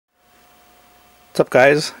What's up,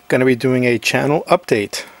 guys? Going to be doing a channel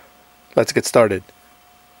update. Let's get started.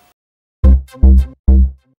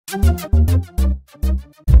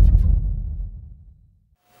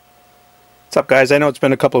 What's up, guys? I know it's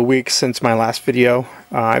been a couple of weeks since my last video.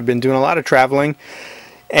 I've been doing a lot of traveling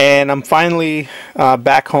and I'm finally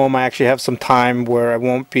back home. I actually have some time where I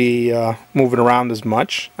won't be moving around as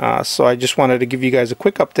much. So I just wanted to give you guys a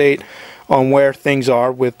quick update on where things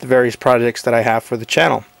are with the various projects that I have for the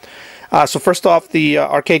channel. So first off, the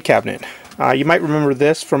arcade cabinet. You might remember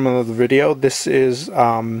this from another video. This is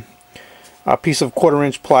a piece of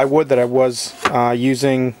 1/4-inch plywood that I was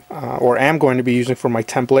using or am going to be using for my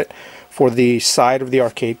template for the side of the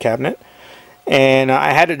arcade cabinet. And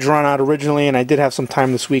I had it drawn out originally, and I did have some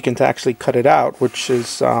time this weekend to actually cut it out, which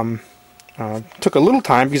is took a little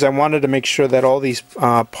time because I wanted to make sure that all these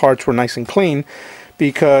parts were nice and clean,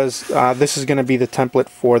 because this is going to be the template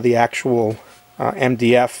for the actual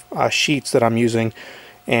MDF sheets that I'm using,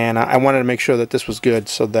 and I wanted to make sure that this was good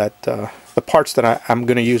so that the parts that I'm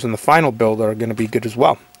going to use in the final build are going to be good as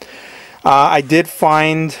well. I did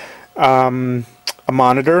find a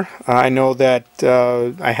monitor. I know that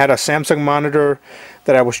I had a Samsung monitor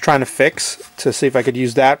that I was trying to fix to see if I could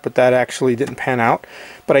use that, but that actually didn't pan out.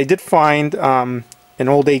 But I did find an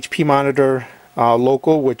old HP monitor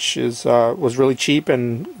local, which is was really cheap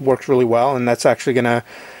and works really well, and that's actually going to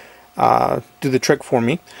do the trick for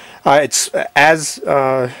me. It's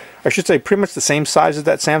I should say pretty much the same size as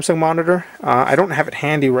that Samsung monitor. I don't have it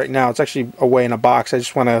handy right now. It's actually away in a box. I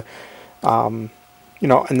just want to you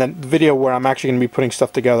know, and then the video where I'm actually going to be putting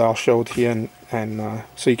stuff together, I'll show it to you, and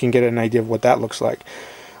so you can get an idea of what that looks like.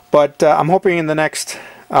 But I'm hoping in the next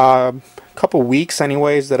couple weeks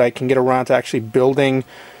anyways that I can get around to actually building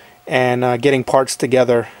and getting parts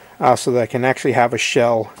together so that I can actually have a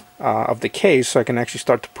shell of the case, so I can actually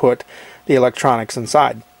start to put the electronics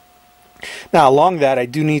inside. Now, along that, I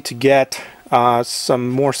do need to get some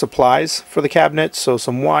more supplies for the cabinet, so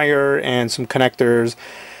some wire and some connectors.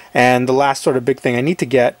 And the last sort of big thing I need to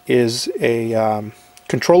get is a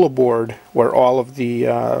controller board where all of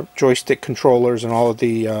the joystick controllers and all of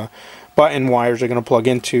the button wires are going to plug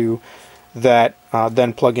into, that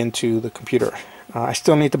then plug into the computer. I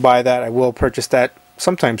still need to buy that. I will purchase that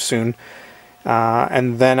sometime soon,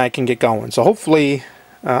 and then I can get going. So hopefully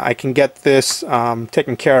I can get this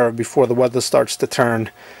taken care of before the weather starts to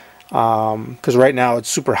turn, because right now it's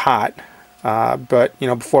super hot. But you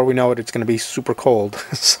know, before we know it, it's going to be super cold.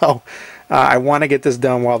 So I want to get this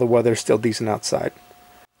done while the weather is still decent outside.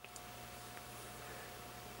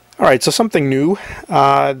 Alright, so something new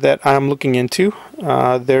that I'm looking into.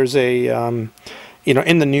 There's a, you know,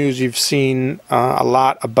 in the news you've seen a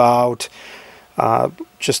lot about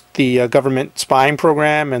just the government spying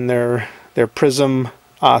program and their PRISM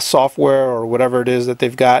software, or whatever it is that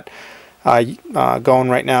they've got going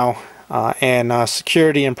right now. And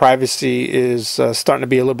security and privacy is starting to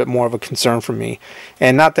be a little bit more of a concern for me.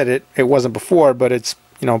 And not that it wasn't before, but it's,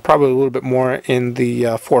 you know, probably a little bit more in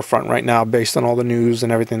the forefront right now based on all the news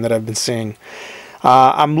and everything that I've been seeing.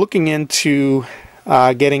 I'm looking into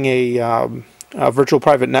getting a virtual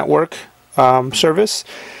private network service.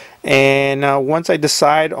 And once I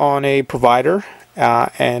decide on a provider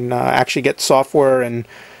and actually get software and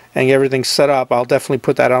everything set up, I'll definitely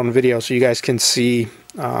put that on video so you guys can see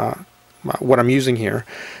what I'm using here.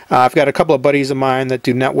 I've got a couple of buddies of mine that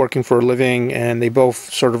do networking for a living, and they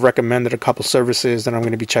both sort of recommended a couple services that I'm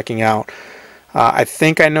going to be checking out. I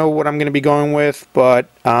think I know what I'm going to be going with, but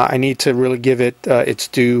I need to really give it its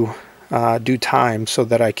due time so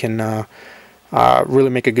that I can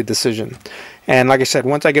really make a good decision. And like I said,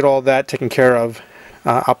 once I get all that taken care of,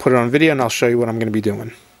 I'll put it on video and I'll show you what I'm going to be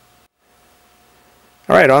doing.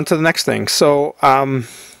 Alright, on to the next thing. So I'm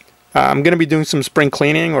going to be doing some spring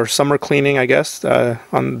cleaning, or summer cleaning, I guess,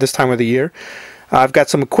 on this time of the year. I've got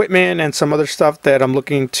some equipment and some other stuff that I'm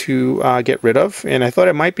looking to get rid of, and I thought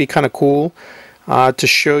it might be kind of cool to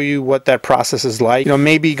show you what that process is like. You know,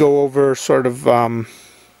 maybe go over sort of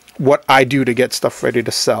what I do to get stuff ready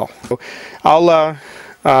to sell. So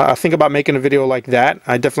I'll think about making a video like that.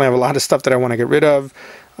 I definitely have a lot of stuff that I want to get rid of.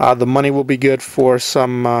 The money will be good for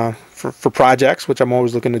some for projects, which I'm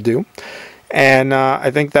always looking to do. And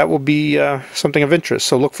I think that will be something of interest,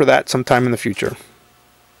 so look for that sometime in the future.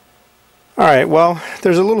 Alright, well,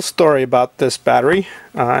 there's a little story about this battery,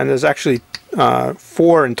 and there's actually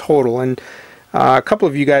 4 in total, and a couple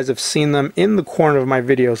of you guys have seen them in the corner of my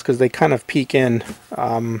videos because they kind of peek in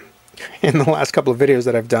the last couple of videos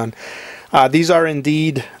that I've done. These are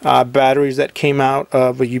indeed batteries that came out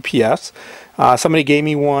of a UPS. Somebody gave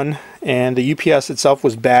me one, and the UPS itself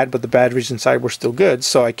was bad, but the batteries inside were still good.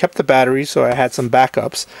 So I kept the batteries, so I had some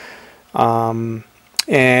backups. And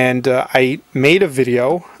I made a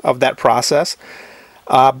video of that process,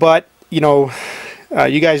 but you know,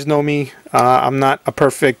 you guys know me, I'm not a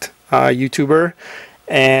perfect YouTuber,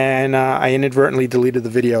 and I inadvertently deleted the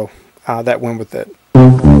video that went with it.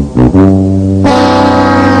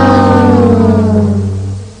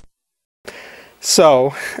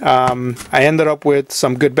 So I ended up with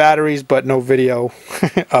some good batteries, but no video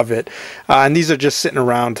of it. And these are just sitting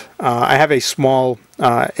around. I have a small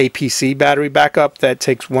APC battery backup that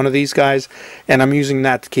takes one of these guys, and I'm using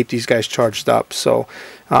that to keep these guys charged up. So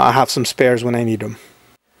I'll have some spares when I need them.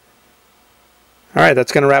 Alright,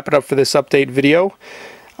 that's going to wrap it up for this update video.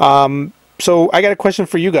 So I got a question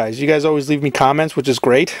for you guys. You guys always leave me comments, which is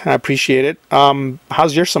great. I appreciate it.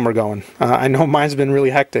 How's your summer going? I know mine's been really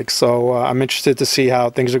hectic, so I'm interested to see how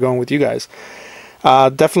things are going with you guys.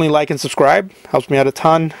 Definitely like and subscribe. Helps me out a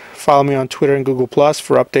ton. Follow me on Twitter and Google Plus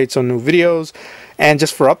for updates on new videos and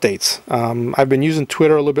just for updates. I've been using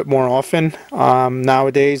Twitter a little bit more often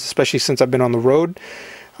nowadays, especially since I've been on the road.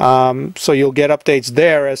 So you'll get updates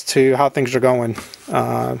there as to how things are going.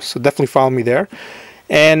 So definitely follow me there.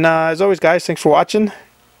 And as always, guys, thanks for watching.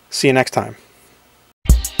 See you next time.